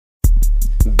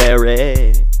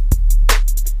Barry.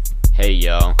 Hey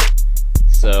y'all,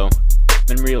 so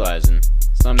been realizing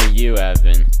some of you have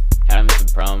been having some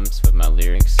problems with my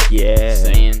lyrics. Yeah.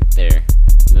 Saying they're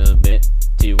a little bit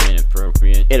too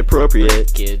inappropriate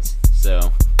for kids.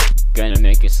 So gonna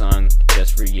make a song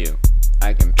just for you.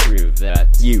 I can prove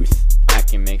that Youth. I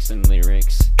can make some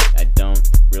lyrics that don't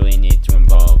really need to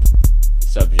involve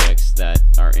subjects that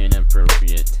are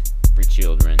inappropriate for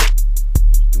children.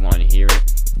 You wanna hear it?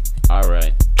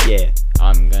 Alright, Yeah.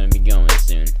 I'm gonna be going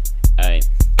soon. Alright,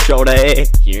 Shorty.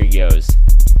 here goes.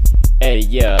 Hey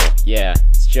yo, yeah,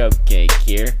 it's Chubcake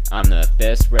here. I'm the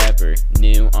best rapper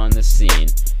new on the scene.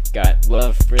 Got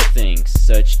love for things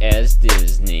such as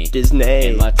Disney.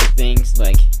 And lots of things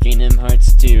like Kingdom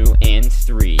Hearts 2 and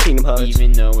 3. Kingdom Hearts.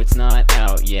 Even though it's not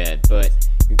out yet, but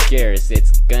who cares?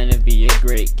 It's gonna be a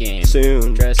great game.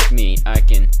 Soon. Trust me, I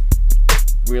can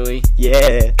really.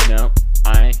 Yeah. No,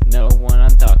 I know what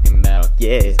I'm talking about.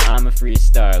 Yeah. I'm a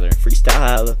freestyler.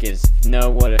 Freestyle. Cause you know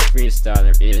what a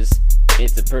freestyler is?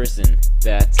 It's a person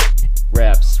that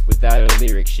raps without a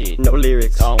lyric sheet. No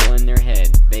lyrics. It's all in their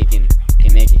head. They can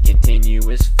make a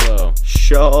continuous flow.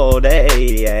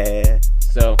 Shorty. Yeah.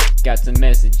 So, got some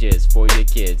messages for your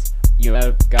kids. You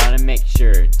have gotta make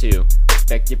sure to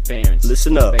respect your parents.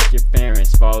 Listen up. Respect your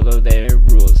parents. Follow their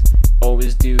rules.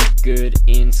 Always do good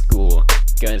in school.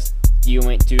 Cause you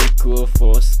ain't too cool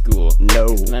for school. No.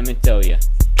 Let me tell ya,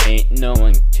 ain't no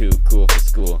one too cool for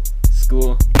school.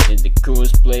 School is the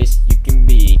coolest place you can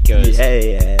be, cause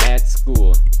Yeah. at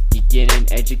school you get an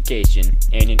education,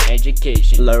 and an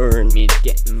education Learn. means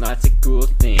getting lots of cool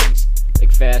things,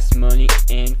 like fast money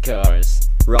and cars.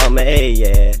 Rame.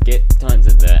 Yeah. Get tons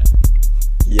of that,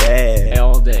 Yeah.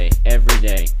 all day, every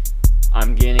day.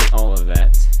 I'm getting all of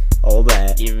that, All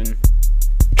that. even,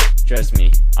 trust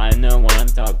me, I know what I'm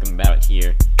talking about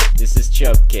here. This is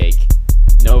Chubcake,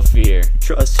 no fear.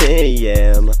 Trust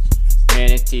him.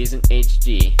 Manatees and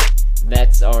HD,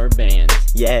 that's our band.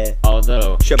 Yeah.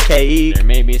 Although Chubcake. there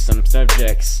may be some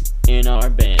subjects in our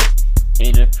band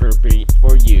inappropriate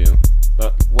for you,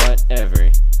 but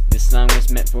whatever. This song was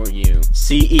meant for you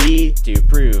CE. to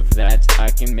prove that I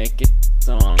can make a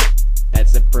song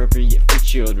that's appropriate for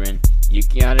children. You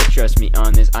gotta trust me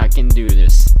on this. I can do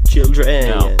this. Children.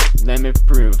 Now, let me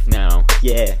prove now.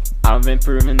 Yeah. I've been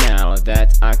proving now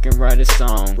that I can write a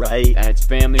song Right. that's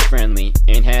family friendly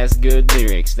and has good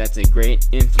lyrics. That's a great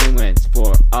influence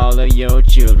for all of your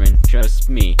children. Trust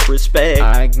me, Respect.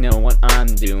 I know what I'm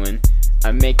doing.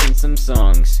 I'm making some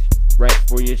songs right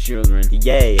for your children.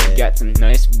 Yeah. Got some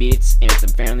nice beats and some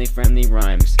family friendly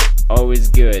rhymes. Always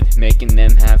good, making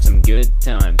them have some good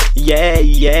times. Yeah.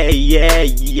 Yeah. Yeah.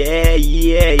 Yeah.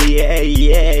 Yeah. Yeah.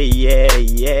 Yeah. Yeah.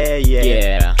 Yeah. Yeah.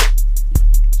 Yeah,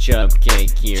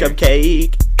 Chubcake here.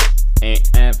 Chubcake. Ain't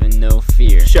having no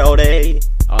fear. Shorty.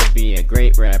 I'll be a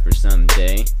great rapper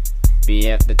someday. Be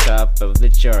at the top of the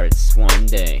charts one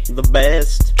day. The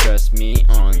best. Trust me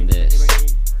on this.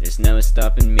 There's no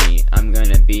stopping me. I'm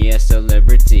gonna be a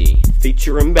celebrity.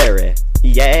 Featuring Barry.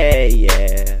 Yeah.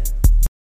 Yeah.